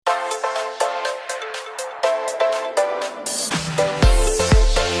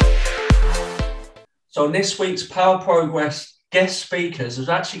So on this week's Power Progress guest speakers, we've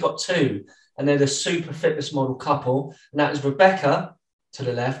actually got two, and they're the super fitness model couple, and that is Rebecca to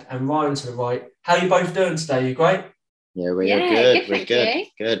the left and Ryan to the right. How are you both doing today? You great? Yeah, we are good. We're good.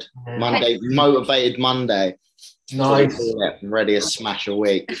 Good. Yeah. Monday, motivated Monday. Nice. I'm ready to smash a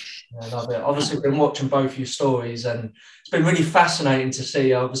week. I love it. Obviously, I've been watching both your stories, and it's been really fascinating to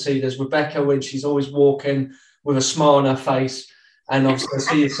see. Obviously, there's Rebecca when she's always walking with a smile on her face, and obviously, I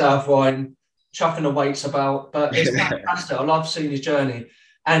see yourself, Ryan, chucking the weights about. But it's fantastic. I love seeing your journey.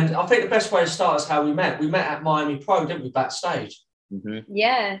 And I think the best way to start is how we met. We met at Miami Pro, didn't we, backstage? Mm-hmm.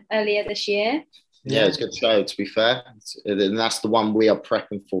 Yeah, earlier this year. Yeah, it's a good show, to be fair. And that's the one we are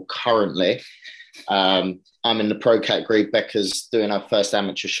prepping for currently. I'm in the pro category. Becca's doing her first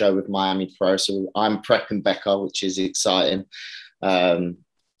amateur show with Miami Pro. So I'm prepping Becca, which is exciting.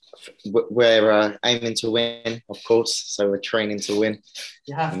 We're aiming to win, of course. So we're training to win.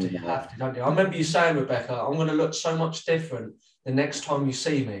 You have to, don't you? I remember you saying, Rebecca, I'm going to look so much different the next time you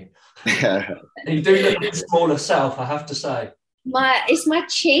see me. And you do look a smaller self, I have to say. It's my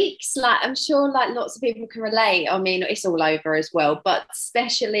cheeks, like I'm sure like lots of people can relate. I mean, it's all over as well, but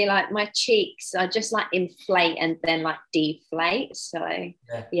especially like my cheeks are just like inflate and then like deflate. So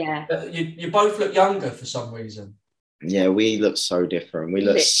yeah. You both look younger for some reason. Yeah, we look so different. We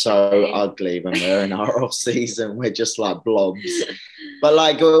look so ugly when we're in our off season. We're just like blobs. But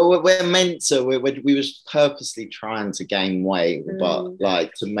like we're meant to. We was purposely trying to gain weight, but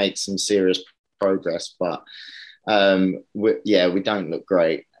like to make some serious progress. But we don't look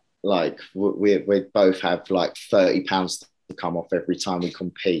great. Like we both have like 30 pounds to come off every time we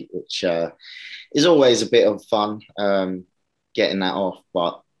compete, which is always a bit of fun getting that off.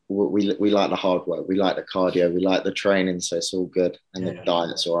 But we like the hard work, we like the cardio, we like the training, so it's all good. And the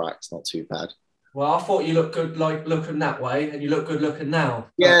diet's all right, it's not too bad. Well, I thought you looked good like looking that way, and you look good looking now.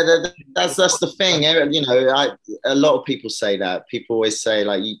 Yeah, that's the thing. You know, a lot of people say that. People always say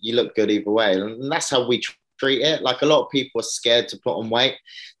like you look good either way, and that's how we treat it. Like a lot of people are scared to put on weight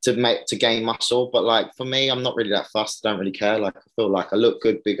to gain muscle, but like for me, I'm not really that fussed. I don't really care. Like I feel like I look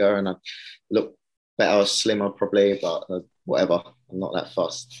good bigger and I look better, slimmer probably, but whatever. I'm not that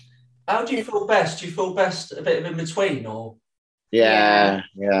fussed. How do you feel best? Do you feel best a bit of in between, or? Yeah,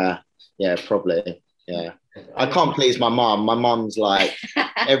 probably. Yeah. I can't please my mom. My mom's like,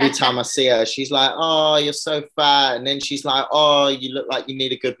 every time I see her, she's like, oh, you're so fat. And then she's like, oh, you look like you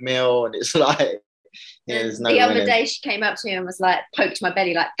need a good meal. And it's like, yeah, there's no the other winning. day she came up to me and was like, poked my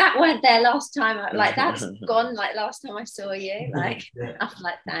belly, like, that weren't there last time. Like, that's gone, like, last time I saw you. Like, I'm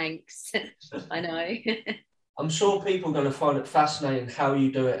like, thanks. I know. I'm sure people are going to find it fascinating how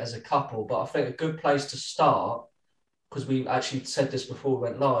you do it as a couple, but I think a good place to start, because we actually said this before we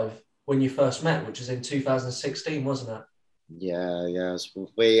went live, when you first met, which is in 2016, wasn't it? Yeah.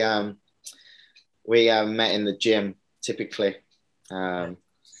 We met in the gym, typically.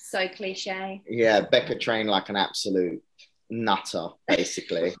 So cliche. Yeah, Becca trained like an absolute nutter,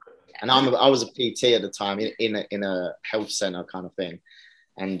 basically. And I was a PT at the time in a health center kind of thing.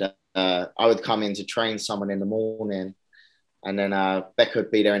 And I would come in to train someone in the morning, and then Becca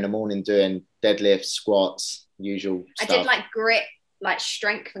would be there in the morning doing deadlifts, squats, usual stuff. I did like grip, like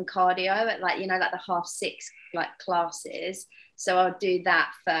strength and cardio at like, you know, like the 6:30 like classes. So I'd do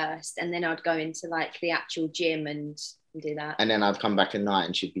that first, and then I'd go into like the actual gym and do that. And then I'd come back at night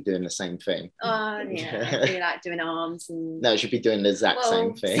and she'd be doing the same thing. Oh yeah, I'd be like doing arms and. No, she'd be doing the exact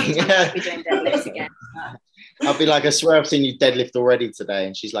same thing. Sometimes I'd be doing deadlifts again. I'll be like, I swear I've seen you deadlift already today.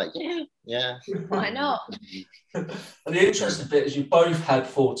 And she's like, yeah. Why not? And the interesting bit is you both had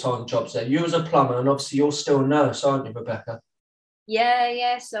full-time jobs there. You was a plumber, and obviously you're still a nurse, aren't you, Rebecca?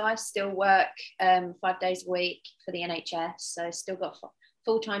 Yeah. So I still work 5 days a week for the NHS. So I still got a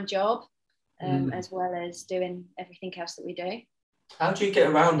full-time job, as well as doing everything else that we do. How do you get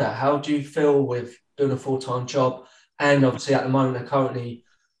around that? How do you feel with doing a full-time job? And obviously at the moment, they're currently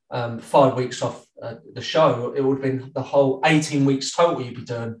 5 weeks off the show. It would have been the whole 18 weeks total you'd be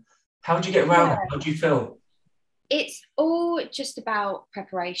doing. How do you get around that? How do you feel? It's all just about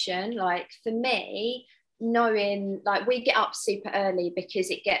preparation. Like for me, knowing like we get up super early because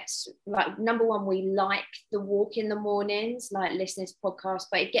it gets like, number one, we like the walk in the mornings, like listening to podcasts,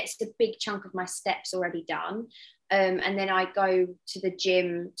 but it gets a big chunk of my steps already done. And then I go to the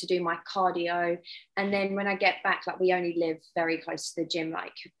gym to do my cardio. And then when I get back, like we only live very close to the gym.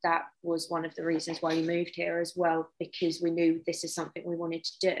 Like that was one of the reasons why we moved here as well, because we knew this is something we wanted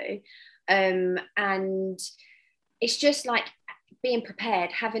to do. And it's just like being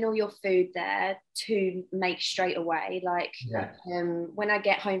prepared, having all your food there to make straight away. Like when I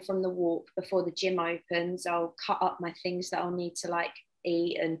get home from the walk before the gym opens, I'll cut up my things that I'll need to like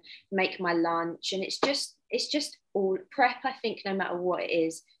eat and make my lunch. And it's just all prep. I think no matter what it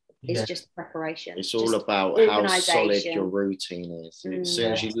is just preparation. It's all about how solid your routine is. As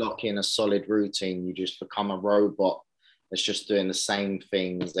soon as you lock in a solid routine, you just become a robot that's just doing the same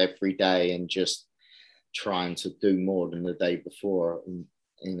things every day and just trying to do more than the day before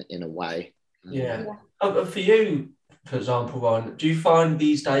in a way. For you, for example, Ryan, do you find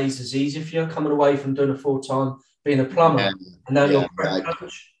these days it's easier for you coming away from doing a full-time being a plumber and now you're a prep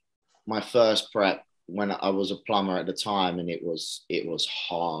coach? My first prep, when I was a plumber at the time, and it was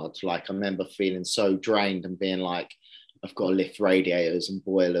hard. Like, I remember feeling so drained and being like, I've got to lift radiators and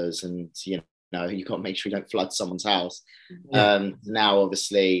boilers, and you know, you got to make sure you don't flood someone's house. Now,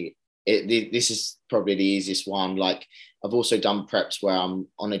 obviously, this is probably the easiest one. Like, I've also done preps where I'm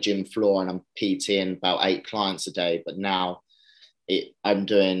on a gym floor and I'm PTing about 8 clients a day, but now I'm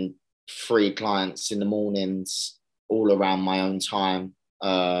doing 3 clients in the mornings, all around my own time.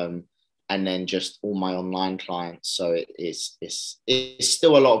 And then just all my online clients. So it's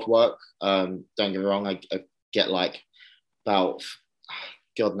still a lot of work. Don't get me wrong. I get like about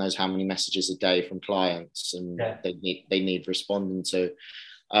God knows how many messages a day from clients, and they need responding to.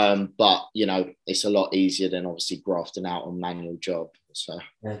 But you know, it's a lot easier than obviously grafting out a manual job. So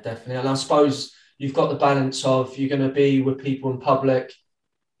yeah, definitely. And I suppose you've got the balance of you're going to be with people in public,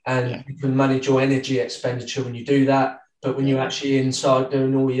 and you can manage your energy expenditure when you do that. But when you're actually inside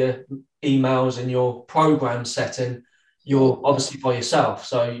doing all your emails and your program setting, you're obviously by yourself,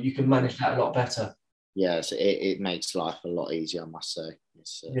 so you can manage that a lot better. Yes, it makes life a lot easier, I must say.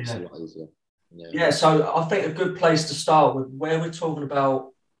 It's a lot easier. Yeah, so I think a good place to start with, where we're talking about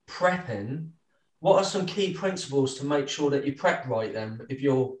prepping, what are some key principles to make sure that you prep right then? If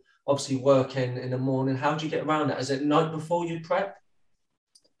you're obviously working in the morning, how do you get around that? Is it night before you prep?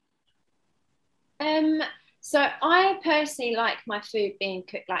 So I personally like my food being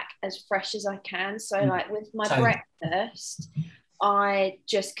cooked like as fresh as I can. So like with my breakfast, I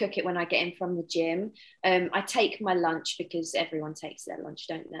just cook it when I get in from the gym. I take my lunch because everyone takes their lunch,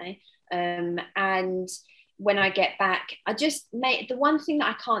 don't they? And when I get back, I just make the one thing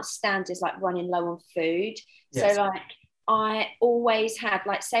that I can't stand is like running low on food. Yes. So like I always have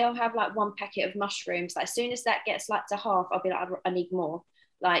like, say I'll have like 1 packet of mushrooms. Like as soon as that gets like to half, I'll be like, I need more.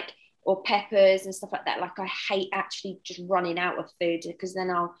 Like, or peppers and stuff like that. Like I hate actually just running out of food because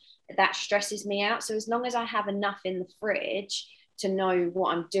then that stresses me out. So as long as I have enough in the fridge to know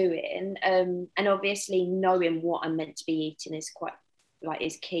what I'm doing, and obviously knowing what I'm meant to be eating is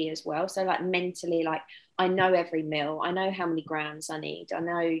is key as well. So like mentally, like I know every meal, I know how many grams I need, I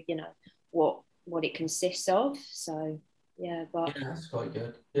know, you know, what it consists of. So that's quite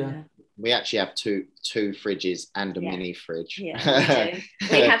good. We actually have two fridges and a mini fridge. We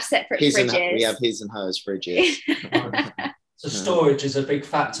have separate fridges. We have his and hers fridges. So storage is a big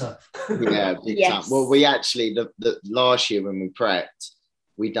factor. Big time. Well, we actually the last year when we prepped,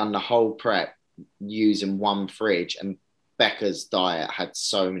 we done the whole prep using one fridge, and Becca's diet had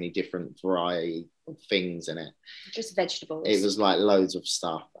so many different variety of things in it. Just vegetables. It was like loads of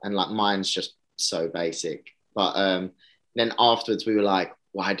stuff, and like mine's just so basic. But then afterwards we were like,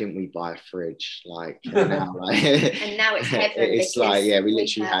 why didn't we buy a fridge? Like, now, and now it's heaven. It's like, we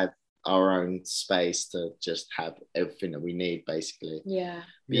literally have our own space to just have everything that we need, basically.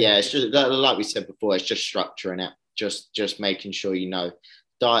 It's just like we said before, it's just structuring it, just making sure, you know,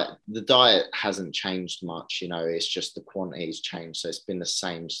 the diet hasn't changed much, you know, it's just the quantity's changed. So it's been the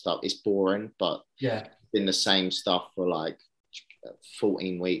same stuff. It's boring, but it's been the same stuff for like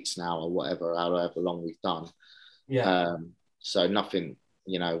 14 weeks now, or whatever, however long we've done. So nothing,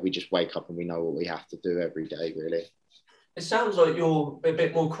 you know, we just wake up and we know what we have to do every day, really. It sounds like you're a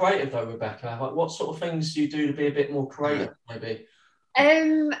bit more creative though, Rebecca. Like, what sort of things do you do to be a bit more creative, maybe? I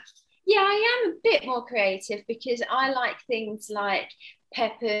am a bit more creative because I like things like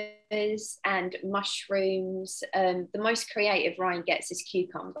peppers and mushrooms. The most creative Ryan gets is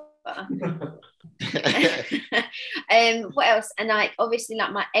cucumber. What else? And like obviously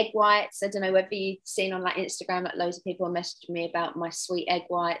like my egg whites. I don't know whether you've seen on like Instagram, like loads of people are messaging me about my sweet egg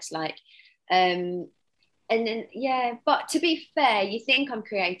whites, like and then but to be fair, you think I'm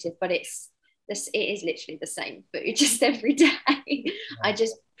creative, but it is literally the same food just every day. I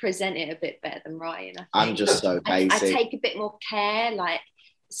just present it a bit better than Ryan. I'm just so basic. I take a bit more care, like,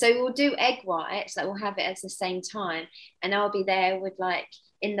 so we'll do egg whites, like we'll have it at the same time, and I'll be there with like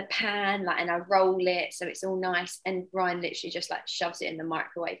in the pan, like, and I roll it so it's all nice, and Ryan literally just like shoves it in the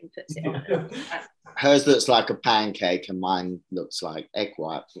microwave and puts it on. Hers looks like a pancake and mine looks like egg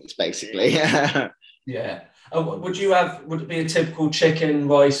whites, basically. Would it be a typical chicken,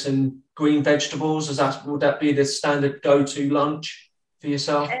 rice and green vegetables? Would that be the standard go-to lunch? for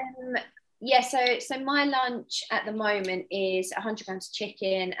yourself? Yeah, so my lunch at the moment is 100 grams of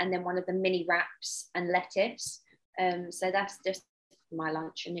chicken and then one of the mini wraps and lettuce. So that's just my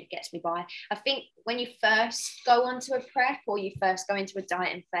lunch and it gets me by. I think when you first go onto a prep or you first go into a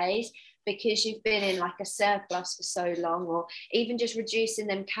dieting phase, because you've been in like a surplus for so long, or even just reducing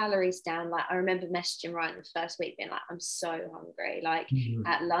them calories down. Like I remember messaging Ryan the first week being like, I'm so hungry, like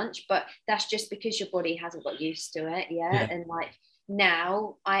at lunch, but that's just because your body hasn't got used to it yet. Yeah. And like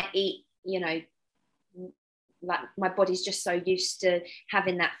now I eat, you know, like my body's just so used to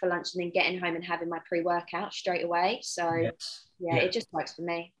having that for lunch and then getting home and having my pre-workout straight away. So yeah, it just works for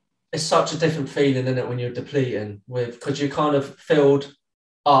me. It's such a different feeling, isn't it, when you're depleting because you're kind of filled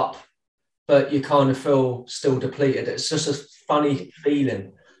up, but you kind of feel still depleted. It's just a funny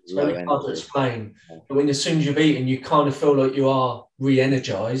feeling. It's really hard to explain. But as soon as you've eaten, you kind of feel like you are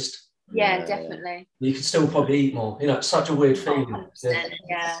re-energized. Yeah, definitely. You can still probably eat more. You know, it's such a weird feeling. 100%,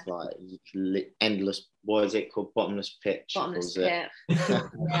 yeah. It's like endless, what is it called? Bottomless pit. Bottomless pit.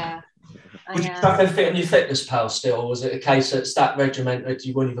 Yeah. Would you track and fit on your fitness pal still, or was it a case that it's that regimented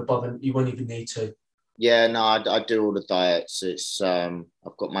you wouldn't even bother, you wouldn't even need to? Yeah, no, I do all the diets. It's I've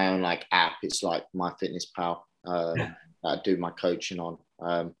got my own like app. It's like My Fitness Pal that I do my coaching on.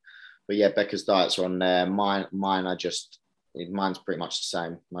 But yeah, Becca's diets are on there. Mine's pretty much the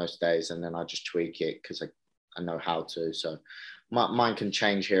same most days, and then I just tweak it because I know how to. So mine can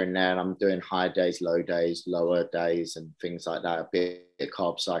change here and there, and I'm doing high days, low days, lower days, and things like that. A bit of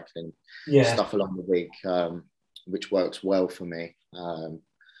carb cycling, stuff along the week, which works well for me.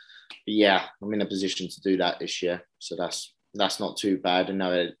 But yeah, I'm in a position to do that this year, so that's not too bad. I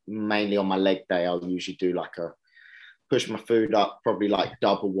know mainly on my leg day, I'll usually do like push my food up, probably like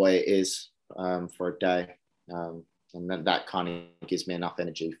double what it is for a day. And then that kind of gives me enough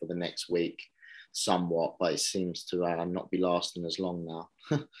energy for the next week somewhat, but it seems to not be lasting as long now.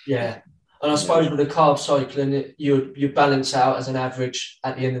 Yeah. And I suppose with the carb cycling, you balance out as an average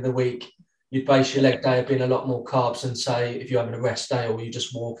at the end of the week. You'd base your leg day being a lot more carbs than say if you're having a rest day or you're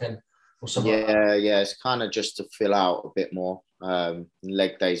just walking or something. Yeah, it's kind of just to fill out a bit more.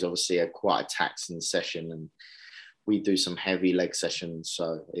 Leg days obviously are quite a taxing session, and we do some heavy leg sessions.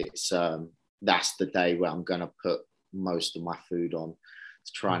 So it's that's the day where I'm going to put most of my food on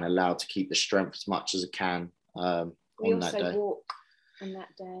to try and allow to keep the strength as much as I can on that day. We also walk on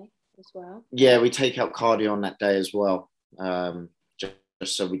that day as well. Yeah, we take out cardio on that day as well,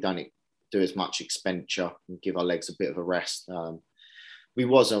 just so we don't do as much expenditure and give our legs a bit of a rest. We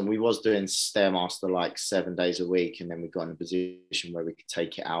was doing Stairmaster like 7 days a week, and then we got in a position where we could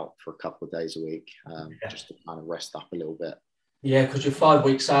take it out for a couple of days a week, just to kind of rest up a little bit. Yeah, because you're 5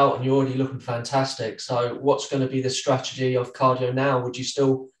 weeks out and you're already looking fantastic. So what's going to be the strategy of cardio now? Would you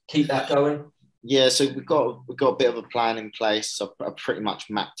still keep that going? Yeah, so we've got a bit of a plan in place. So I pretty much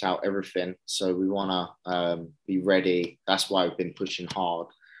mapped out everything. So we want to be ready. That's why we've been pushing hard.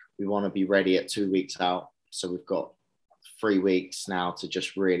 We want to be ready at 2 weeks out. So we've got 3 weeks now to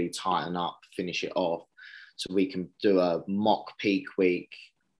just really tighten up, finish it off. So we can do a mock peak week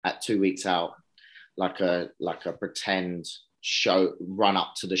at 2 weeks out, like a pretend show, run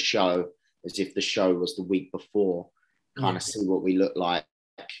up to the show as if the show was the week before, kind of see what we look like,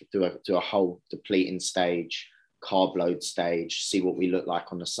 do a whole depleting stage, carb load stage, see what we look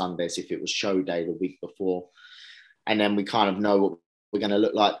like on the Sundays if it was show day the week before. And then we kind of know what we're going to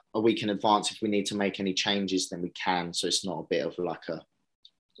look like a week in advance. If we need to make any changes, then we can. So it's not a bit of like a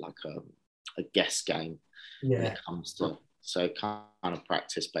guess game when it comes to, so kind of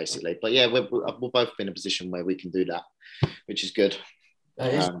practice basically. But yeah, we'll both be in a position where we can do that, which is good.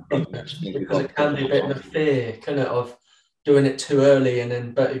 That is because it can be a bit of a fear, kind of doing it too early, and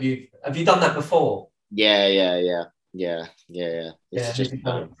then. But have you done that before? Yeah. It's just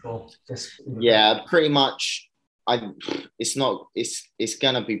done it before. Yeah, pretty much. It's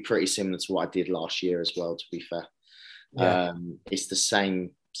gonna be pretty similar to what I did last year as well. To be fair, it's the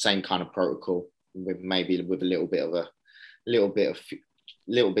same kind of protocol with a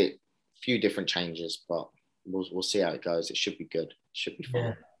few different changes, but we'll see how it goes. It should be good. It should be fun.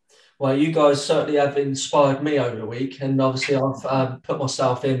 Yeah. Well, you guys certainly have inspired me over the week, and obviously I've put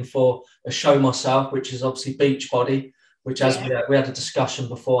myself in for a show myself, which is obviously Beachbody, which as we had a discussion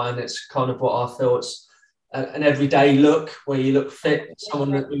before, and it's kind of what I feel it's an everyday look where you look fit.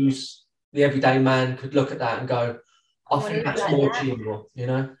 Someone who's the everyday man could look at that and go, I think that's more achievable, you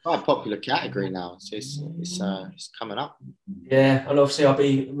know. Quite a popular category now. It's coming up. Yeah, and obviously I'll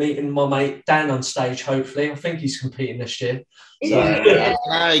be meeting my mate Dan on stage. Hopefully, I think he's competing this year. So.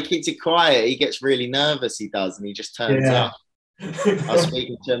 No, he keeps it quiet. He gets really nervous. He does, and he just turns up. I was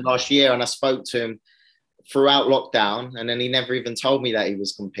speaking to him last year, and I spoke to him throughout lockdown, and then he never even told me that he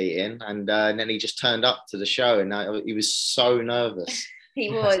was competing, and then he just turned up to the show, and he was so nervous. He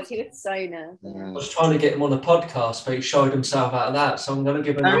was so nervous. I was trying to get him on a podcast, but he showed himself out of that, so I'm going to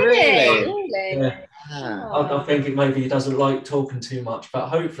give him. Really? Yeah. I think maybe he doesn't like talking too much, but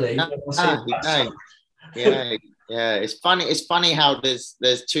hopefully. Yeah, it's funny. It's funny how there's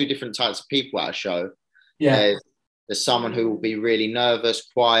two different types of people at a show. Yeah, there's someone who will be really nervous,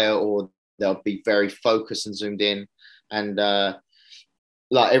 quiet, or they'll be very focused and zoomed in, and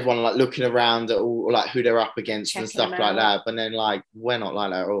like everyone like looking around at all like who they're up against and stuff like that. But then like we're not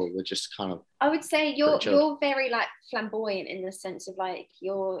like that at all. We're just kind of. I would say you're very like flamboyant in the sense of like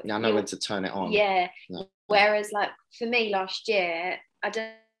you're. I know when to turn it on. Yeah. No. Whereas like for me last year, I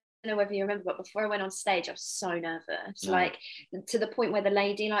don't know whether you remember, but before I went on stage, I was so nervous, like to the point where the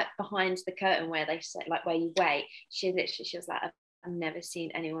lady like behind the curtain where they said like where you wait, she was like, I've never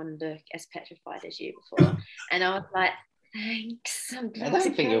seen anyone look as petrified as you before, and I was like, thanks. I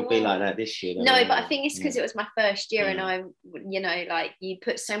don't think you'll be like that this year. No, but I think it's because it was my first year, and I, like you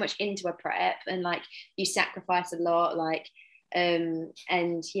put so much into a prep, and like you sacrifice a lot, like.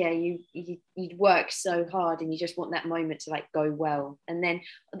 And yeah, you'd work so hard, and you just want that moment to like go well. And then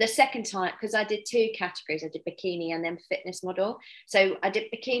the second time, because I did 2 categories, I did bikini and then fitness model. So I did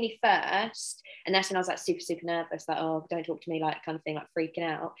bikini first, and that's when I was like super nervous, like, oh, don't talk to me, like kind of thing, like freaking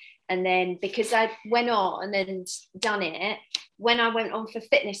out. And then because I went on and done it, when I went on for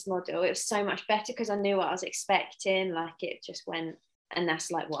fitness model, it was so much better because I knew what I was expecting. Like it just went. And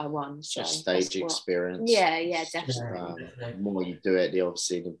that's like what I want. So just stage experience. Yeah, definitely. The more you do it, the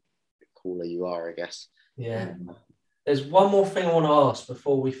cooler you are, I guess. Yeah. There's one more thing I want to ask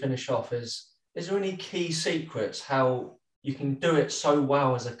before we finish off. Is there any key secrets how you can do it so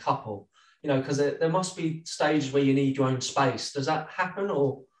well as a couple? You know, because there must be stages where you need your own space. Does that happen,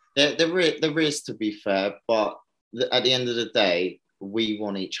 or? There is, to be fair, but at the end of the day, we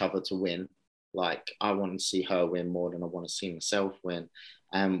want each other to win. Like I want to see her win more than I want to see myself win.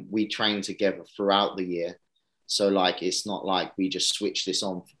 And we train together throughout the year. So like, it's not like we just switch this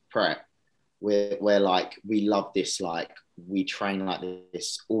on for prep. We're like, we love this. Like we train like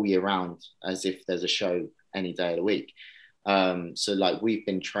this all year round as if there's a show any day of the week. So like we've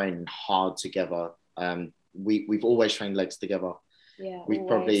been training hard together. We've always trained legs together. Yeah, we've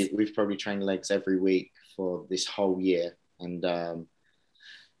probably trained legs every week for this whole year.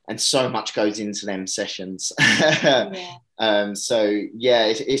 And so much goes into them sessions. So yeah,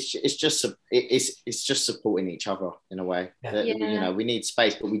 it's just supporting each other in a way. You know, we need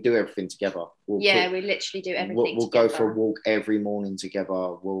space, but we do everything together. We literally do everything. We'll go for a walk every morning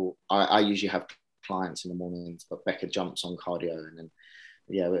together. I usually have clients in the mornings, but Becca jumps on cardio, and then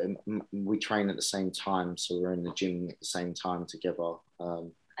we train at the same time, so we're in the gym at the same time together. I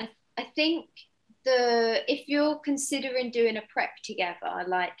think if you're considering doing a prep together,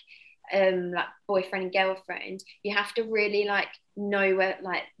 like boyfriend and girlfriend, you have to really like know where,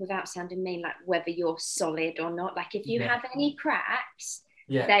 like without sounding mean, like whether you're solid or not. Like if you have any cracks,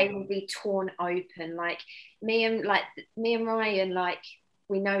 they will be torn open. Like me and Ryan, like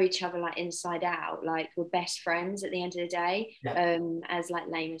we know each other like inside out. Like we're best friends at the end of the day. As like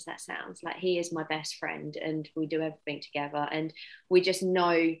lame as that sounds, like he is my best friend, and we do everything together. And we just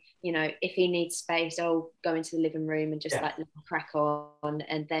know, you know, if he needs space, I'll go into the living room and just like crack on.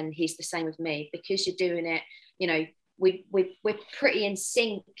 And then he's the same with me, because you're doing it. You know, we're pretty in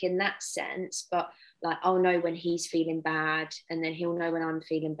sync in that sense. But like I'll know when he's feeling bad, and then he'll know when I'm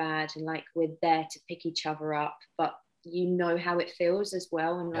feeling bad, and like we're there to pick each other up. But you know how it feels as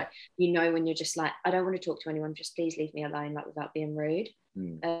well, and like you know when you're just like, I don't want to talk to anyone, just please leave me alone, like without being rude.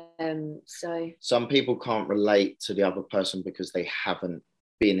 So some people can't relate to the other person because they haven't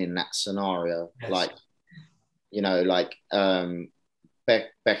been in that scenario. Like, you know, like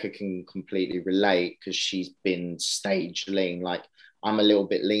Becca can completely relate because she's been stage lean. Like I'm a little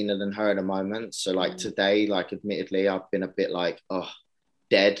bit leaner than her at the moment, so like today, like admittedly I've been a bit like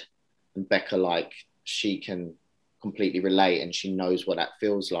dead, and Becca, like she can completely relate, and she knows what that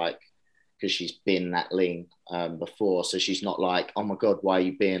feels like because she's been that lean before. So she's not like, oh my god, why are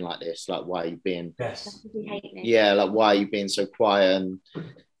you being like this? Like, why are you being like, why are you being so quiet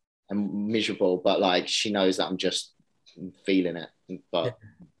and miserable? But like she knows that I'm just feeling it, but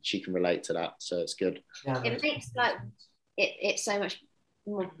she can relate to that, so it's good. It makes like it's so much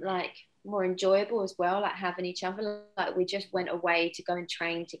more enjoyable as well, like having each other. Like we just went away to go and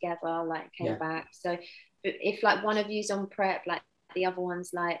train together, like came back. So if like one of you's on prep, like the other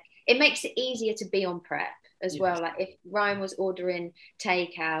one's like, it makes it easier to be on prep as well. Like if Ryan was ordering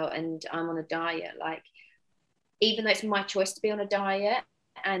takeout and I'm on a diet, like even though it's my choice to be on a diet,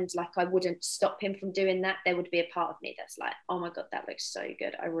 and like I wouldn't stop him from doing that, there would be a part of me that's like, oh my God, that looks so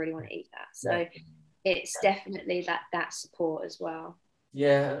good, I really want to eat that. So it's definitely that support as well.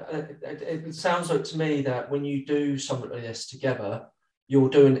 Yeah, it sounds like to me that when you do something like this together, you're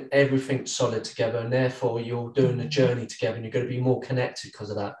doing everything solid together, and therefore you're doing the journey together, and you're going to be more connected because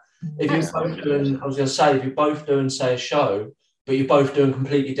of that. If you're both doing, I was going to say, if you're both doing, say, a show, but you're both doing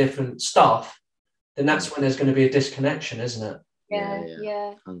completely different stuff, then that's when there's going to be a disconnection, isn't it?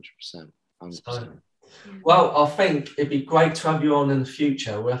 Yeah. 100%. So, well, I think it'd be great to have you on in the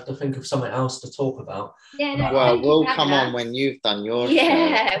future. We'll have to think of something else to talk about. Yeah, no, well, we'll come on when you've done your show,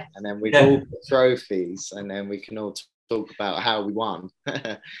 and then we've all got trophies, and then we can all talk about how we won.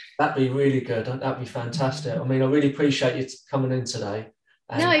 That'd be really good. That'd be fantastic. I mean, I really appreciate you coming in today.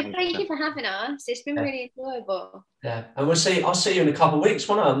 No, thank you for having us. It's been really enjoyable. Yeah, and I'll see you in a couple of weeks,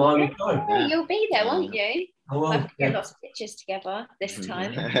 won't I? Miami Pro. Yeah, you'll be there, won't you? I will. We'll have to get lots of pictures together this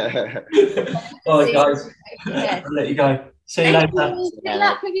time. All right, guys. I'll let you go. See you later. Good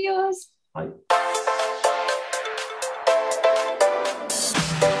luck with yours. Bye.